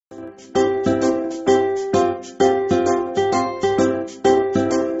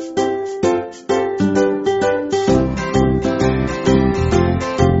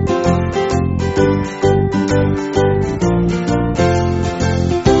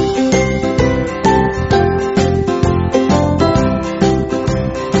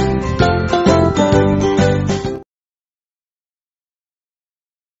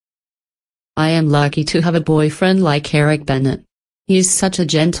I am lucky to have a boyfriend like Eric Bennett. He's such a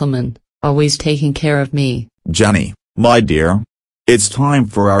gentleman, always taking care of me. Jenny, my dear. It's time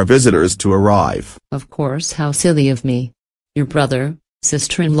for our visitors to arrive. Of course, how silly of me. Your brother,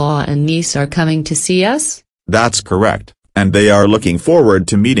 sister-in-law and niece are coming to see us? That's correct, and they are looking forward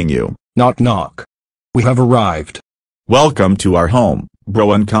to meeting you. Knock knock. We have arrived. Welcome to our home,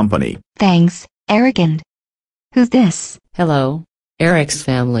 Bro and Company. Thanks, Eric. And who's this? Hello, Eric's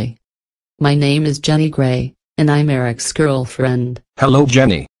family. My name is Jenny Gray, and I'm Eric's girlfriend. Hello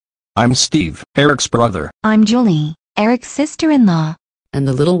Jenny. I'm Steve, Eric's brother. I'm Julie, Eric's sister-in-law. And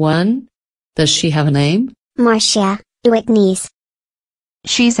the little one? Does she have a name? Marcia, Whitney's.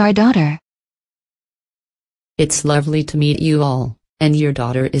 She's our daughter. It's lovely to meet you all, and your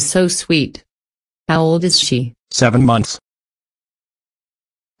daughter is so sweet. How old is she? 7 months.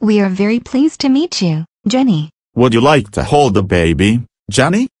 We are very pleased to meet you, Jenny. Would you like to hold the baby,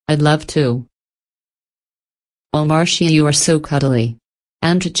 Jenny? I'd love to. Oh Marcia, you are so cuddly.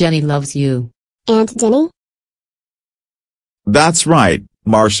 Aunt Jenny loves you. Aunt Jenny? That's right,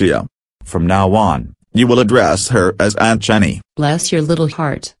 Marcia. From now on, you will address her as Aunt Jenny. Bless your little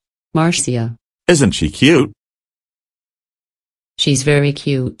heart, Marcia. Isn't she cute? She's very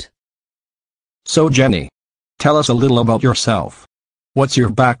cute. So Jenny, tell us a little about yourself. What's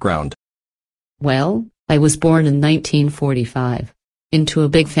your background? Well, I was born in 1945. Into a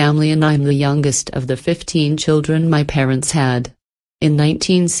big family, and I'm the youngest of the 15 children my parents had. In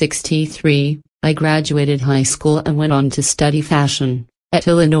 1963, I graduated high school and went on to study fashion at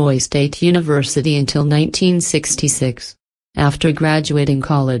Illinois State University until 1966. After graduating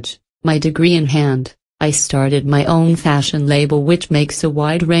college, my degree in hand, I started my own fashion label which makes a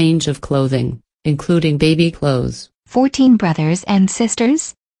wide range of clothing, including baby clothes. 14 brothers and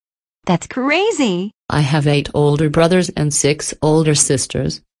sisters? That's crazy! I have 8 older brothers and 6 older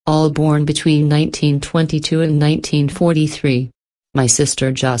sisters, all born between 1922 and 1943. My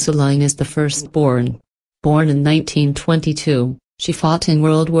sister Jocelyn is the firstborn. Born in 1922, she fought in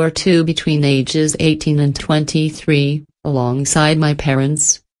World War II between ages 18 and 23, alongside my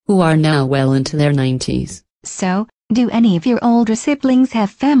parents, who are now well into their 90s. So, do any of your older siblings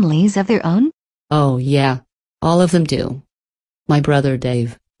have families of their own? Oh yeah, all of them do. My brother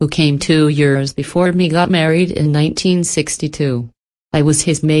Dave, who came 2 years before me, got married in 1962. I was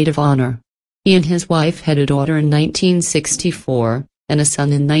his maid of honor. He and his wife had a daughter in 1964, and a son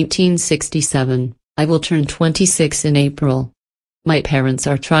in 1967. I will turn 26 in April. My parents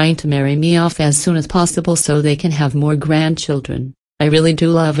are trying to marry me off as soon as possible so they can have more grandchildren. I really do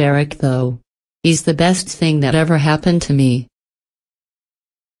love Eric though. He's the best thing that ever happened to me.